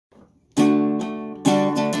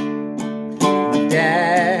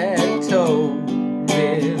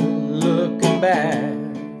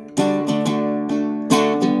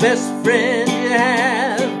friend you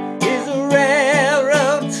have is a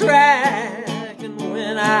railroad track. And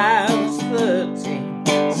when I was 13,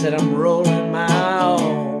 said I'm rolling my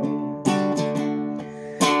own.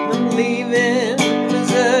 I'm leaving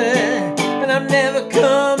Missouri, and I'm never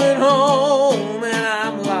coming home. And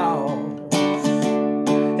I'm lost,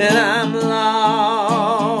 and I'm lost.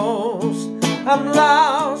 I'm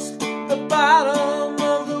lost at the bottom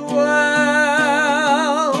of the world.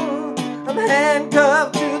 I'm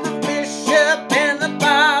handcuffed to the bishop and the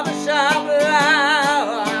barber shop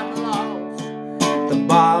loud. I'm lost at the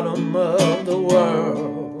bottom of the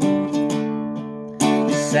world.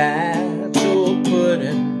 Satchel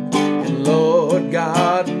pudding and Lord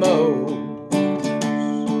God knows,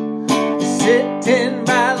 sitting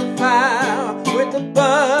by the fire with a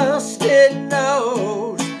busted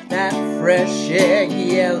nose. That fresh egg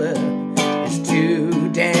yellow is too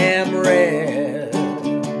damn red,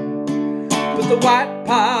 but the white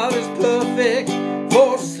part is perfect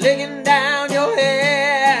for slicking down your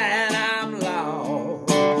hair. And I'm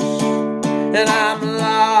lost, and I'm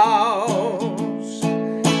lost.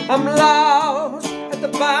 I'm lost at the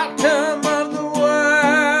bottom of the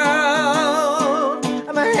world.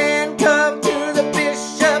 I'm handcuffed to the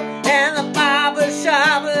bishop and the barber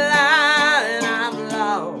shop line. I'm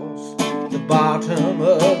lost at the bottom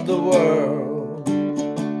of the world.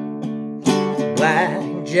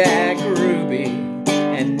 Blackjack Ruby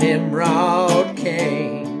and Nimrod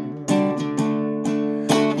Cain.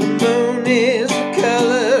 The moon is the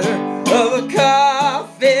color of a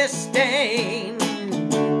coffee stain.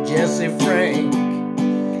 Jesse Frank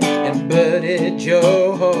and Buddy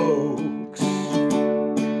Joe Hoax.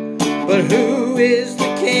 But who is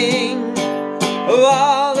the king of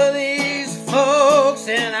all of these folks?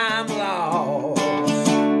 And I'm lost,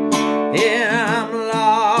 yeah, I'm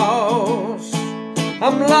lost.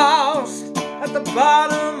 I'm lost at the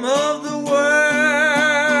bottom of the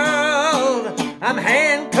world. I'm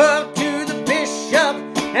handcuffed to the bishop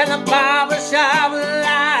and the barber shop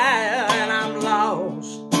line. And I'm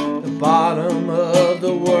lost at the bottom of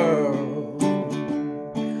the world.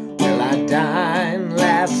 Well, I dined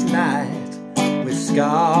last night with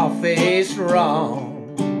Scarface Ron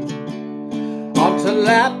on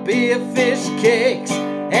tilapia fish cakes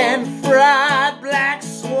and fried black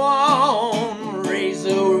swan,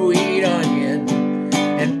 razor wheat onion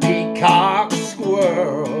and peacock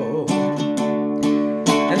squirrel.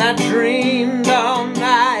 And I dreamed all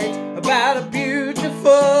night about a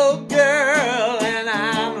beautiful girl. And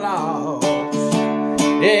I'm lost,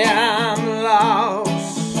 yeah, I'm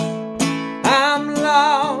lost. I'm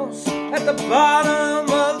lost at the bottom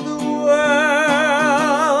of the world.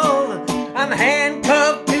 I'm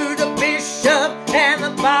handcuffed to the bishop and the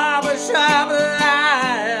barber shop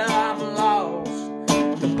line. I'm lost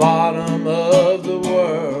at the bottom of the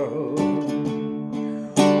world.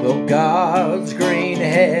 Though God's green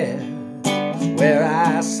hair is where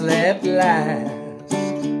I slept last,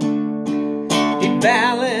 he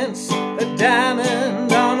balanced a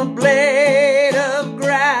diamond on a blade of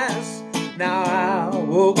grass. Now I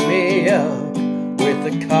woke me up with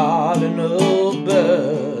a cardinal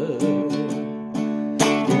bird.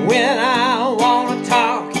 When I wanna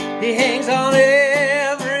talk, he hangs on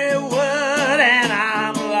every word. And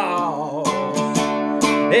I'm lost,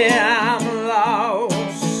 yeah, I'm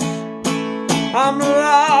lost. I'm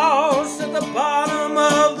lost at the bottom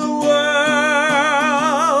of the world.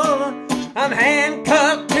 I'm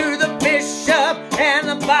handcuffed to the bishop and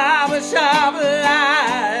the barber shop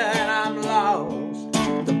line. And I'm lost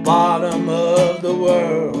at the bottom of the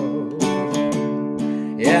world.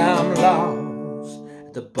 Yeah, I'm lost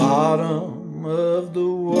at the bottom of the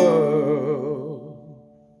world.